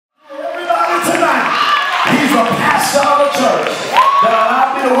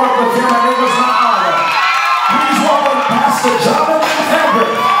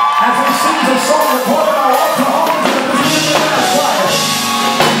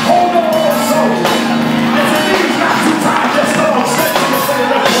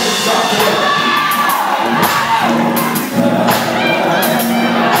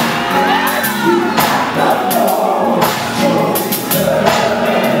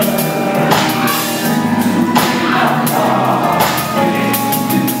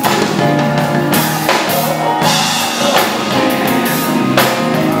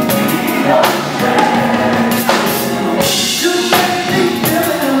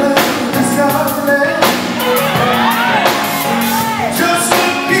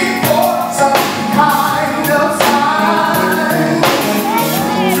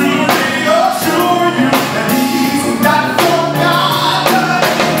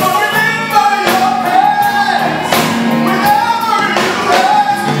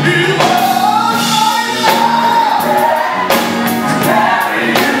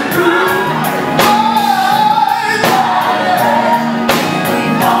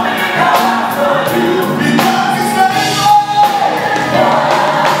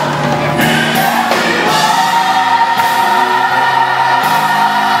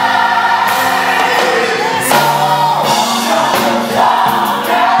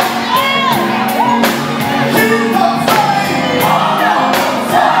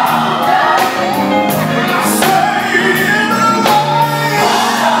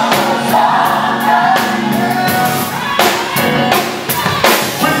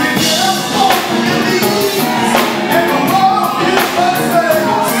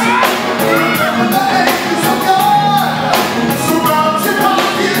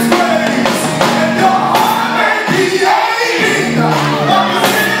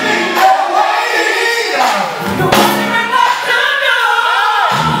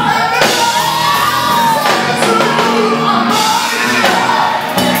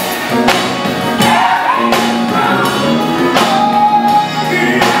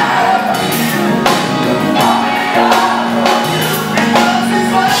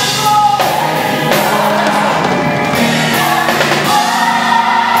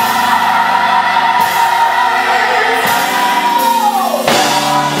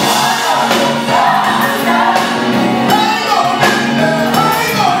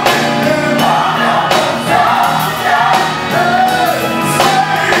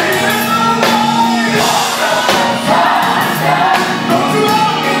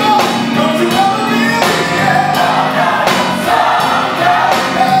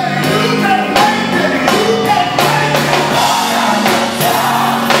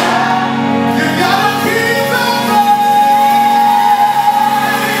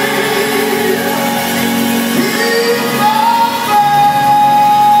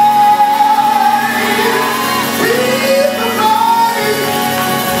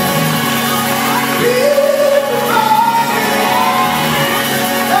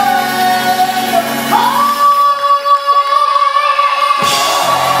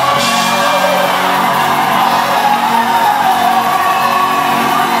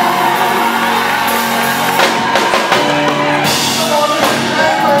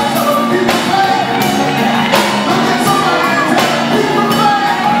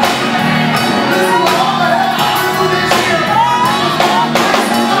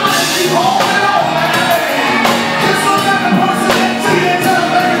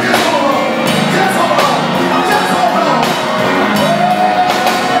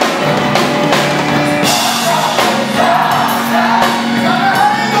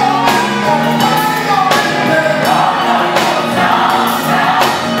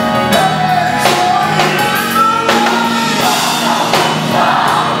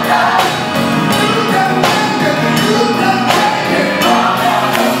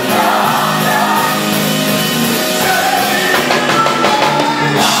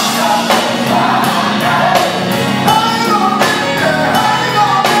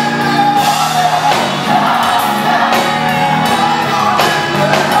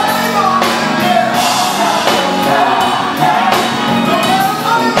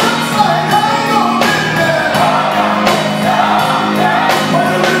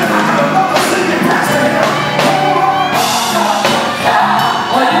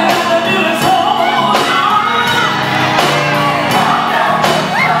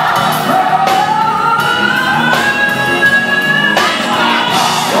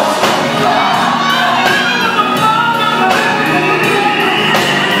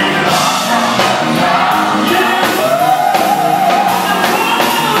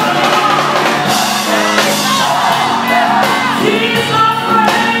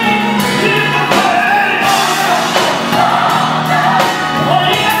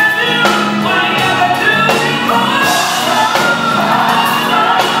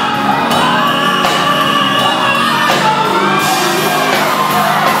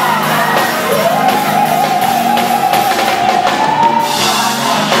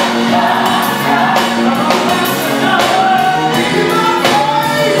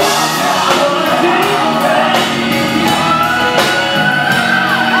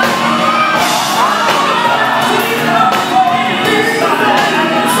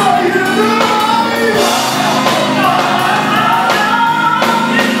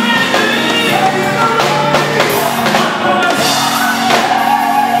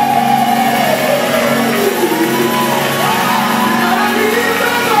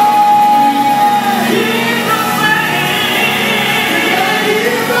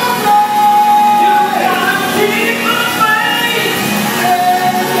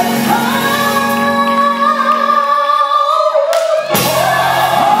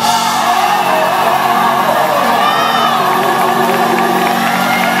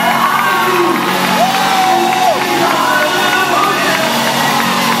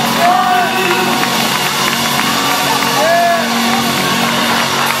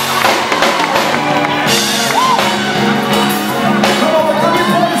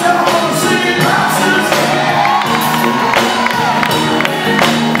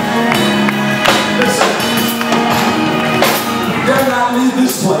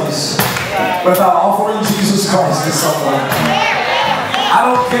to someone. I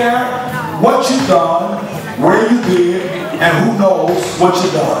don't care what you've done, where you've been, and who knows what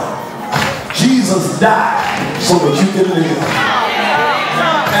you've done. Jesus died so that you can live.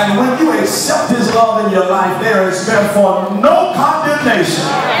 And when you accept his love in your life, there is therefore no condemnation.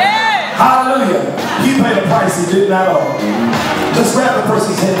 Hallelujah. He paid a price he did not owe. Just grab the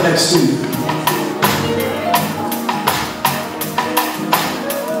person's hand next to you.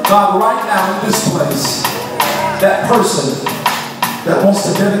 God, right now in this place, that person that wants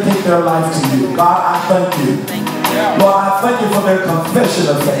to dedicate their life to you, God, I thank you. Lord, I thank you for their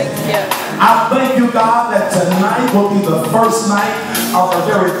confession of faith. I thank you, God, that tonight will be the first night of the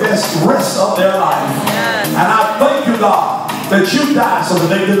very best rest of their life. And I thank you, God, that you died so that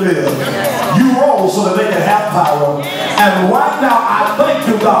they could live. You rose so that they could have power. And right now, I thank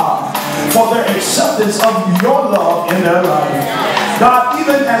you, God, for their acceptance of your love in their life. God,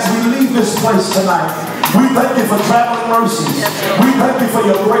 even as we leave this place tonight, we thank you for traveling mercies. We thank you for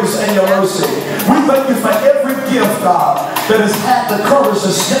your grace and your mercy. We thank you for every gift, God, that has had the courage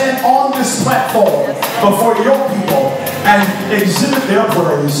to stand on this platform before your people and exhibit their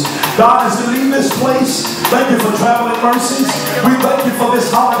praise. God, as we leave this place, thank you for traveling mercies. We thank you for this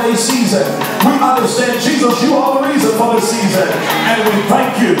holiday season. We understand, Jesus, you are the reason for this season. And we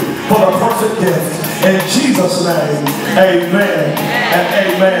thank you for the perfect gift. In Jesus' name, amen and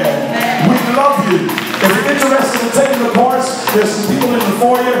amen. We love you. If you're interested in taking the course, there's some people in the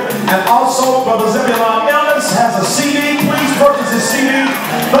foyer. And also, brothers